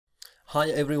Hi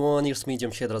everyone, it's me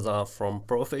Jamshed Raza from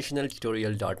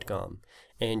professionaltutorial.com,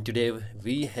 and today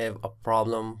we have a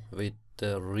problem with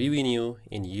the revenue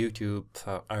in YouTube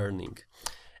earning,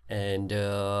 and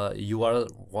you are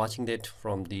watching that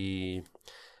from the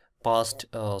past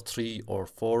 3 or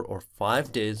 4 or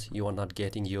 5 days. You are not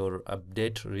getting your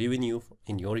update revenue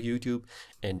in your YouTube,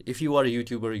 and if you are a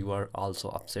YouTuber, you are also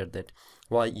upset that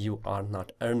why you are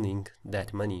not earning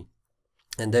that money.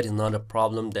 And that is not a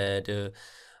problem that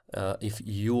if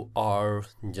you are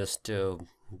just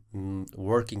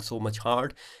working so much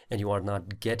hard and you are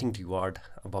not getting reward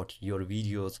about your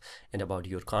videos and about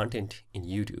your content in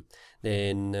YouTube,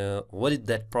 then what is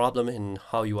that problem and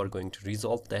how you are going to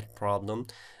resolve that problem?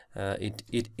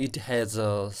 It has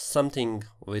something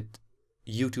with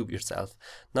YouTube itself.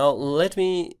 Now let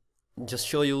me just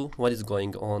show you what is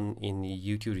going on in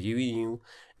YouTube revenue,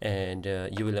 and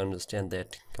you will understand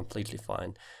that completely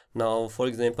fine. Now for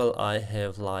example, I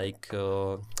have like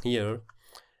here,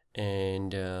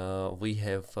 and we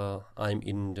have I'm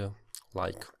in the,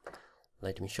 like,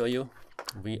 let me show you.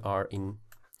 We are in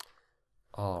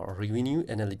revenue,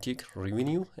 analytic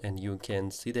revenue, and you can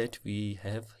see that we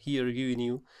have here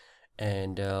revenue,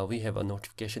 and we have a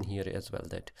notification here as well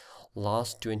that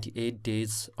last 28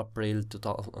 days, April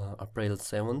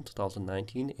 7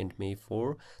 2019 and May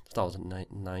 4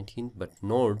 2019. But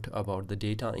note about the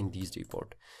data in these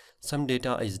report: some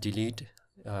data is delayed,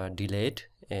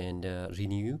 and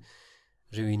revenue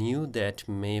that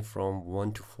May from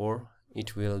 1 to 4,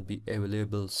 it will be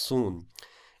available soon.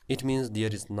 It means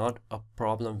there is not a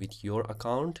problem with your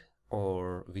account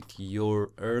or with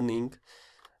your earning.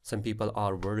 Some people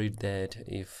are worried that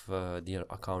if their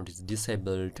account is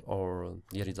disabled or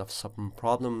there is some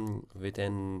problem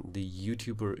within the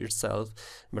YouTuber itself,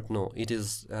 but no, it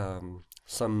is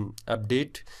some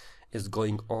update is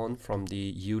going on from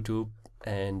the YouTube,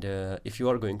 and if you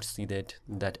are going to see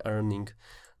that earning,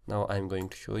 now I'm going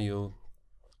to show you,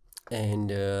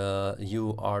 and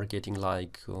you are getting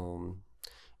like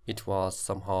it was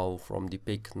somehow from the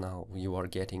peak. Now you are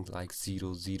getting like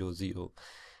 000,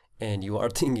 and you are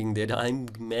thinking that I'm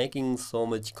making so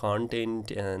much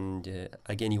content, and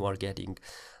again you are getting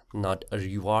not a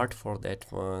reward for that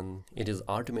one. It is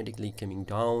automatically coming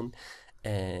down,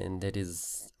 and that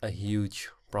is a huge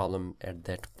problem at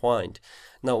that point.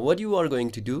 Now what you are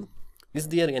going to do, is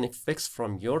there any fix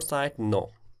from your side? No.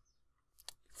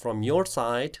 From your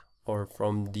side or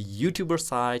from the YouTuber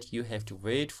side, you have to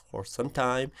wait for some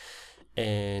time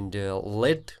and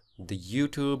let the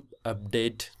YouTube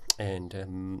update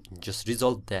and just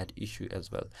resolve that issue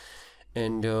as well.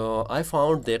 And I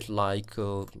found that like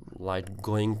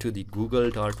going to the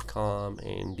google.com,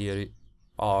 and there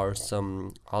are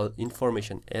some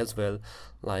information as well.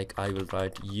 Like I will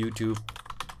write YouTube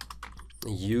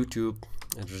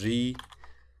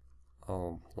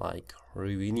like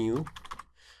revenue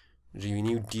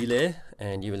delay,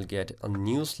 and you will get a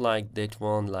news like that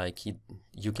one. Like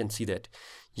you can see that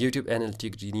YouTube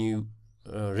analytic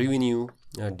revenue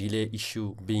delay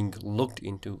issue being looked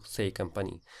into, say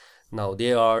company. Now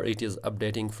it is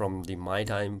updating from the my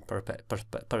time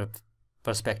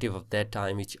perspective of that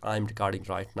time which I'm recording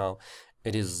right now.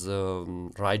 It is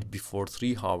right before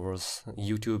 3 hours.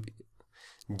 YouTube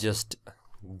just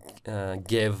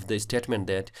gave the statement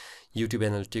that YouTube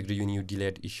analytic revenue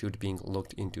delayed issued being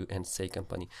looked into and say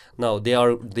company. Now they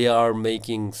are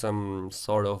making some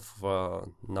sort of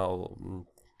now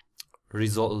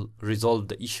resolve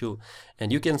the issue,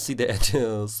 and you can see that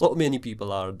so many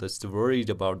people are just worried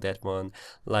about that one.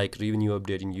 Like revenue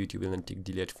updating YouTube analytic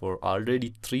delayed for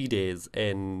already 3 days,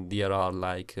 and there are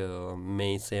like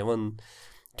May 7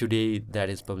 today that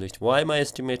is published. Why my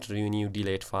estimate revenue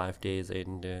delayed 5 days,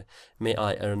 and May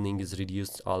I earning is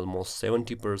reduced almost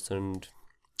 70%.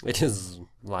 It is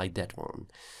like that one.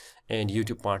 And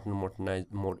YouTube partner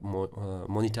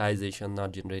monetization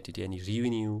not generated any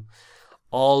revenue.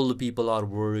 All the people are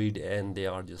worried, and they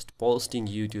are just posting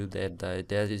YouTube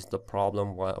that is the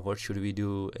problem. What should we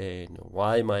do, and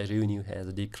why my revenue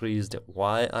has decreased,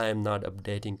 why I am not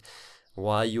updating,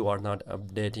 why you are not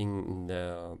updating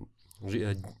the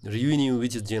revenue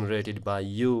which is generated by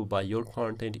you, by your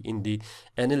content in the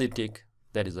analytic.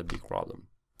 That is a big problem.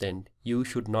 Then you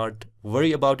should not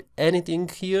worry about anything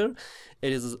here.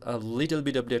 It is a little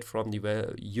bit update from the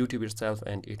YouTube itself,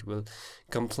 and it will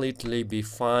completely be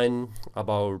fine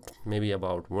about maybe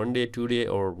about 1 day, 2 day,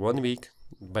 or 1 week,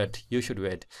 but you should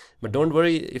wait. But don't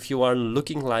worry, if you are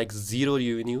looking like zero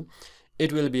revenue,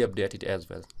 it will be updated as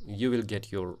well. You will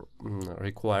get your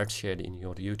required share in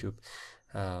your YouTube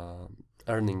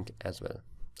earning as well.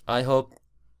 I hope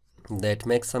that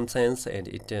makes some sense, and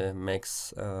it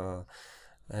makes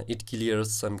it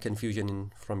clears some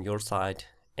confusion from your side,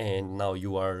 and now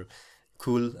you are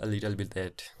cool a little bit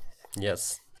that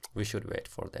yes, we should wait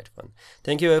for that one.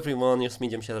 Thank you everyone. It's me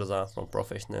Jamshed Raza from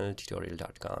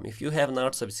professionaltutorial.com. If you have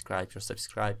not subscribed,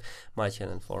 subscribe my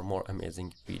channel for more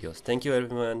amazing videos. Thank you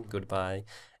everyone. Goodbye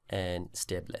and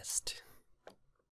stay blessed.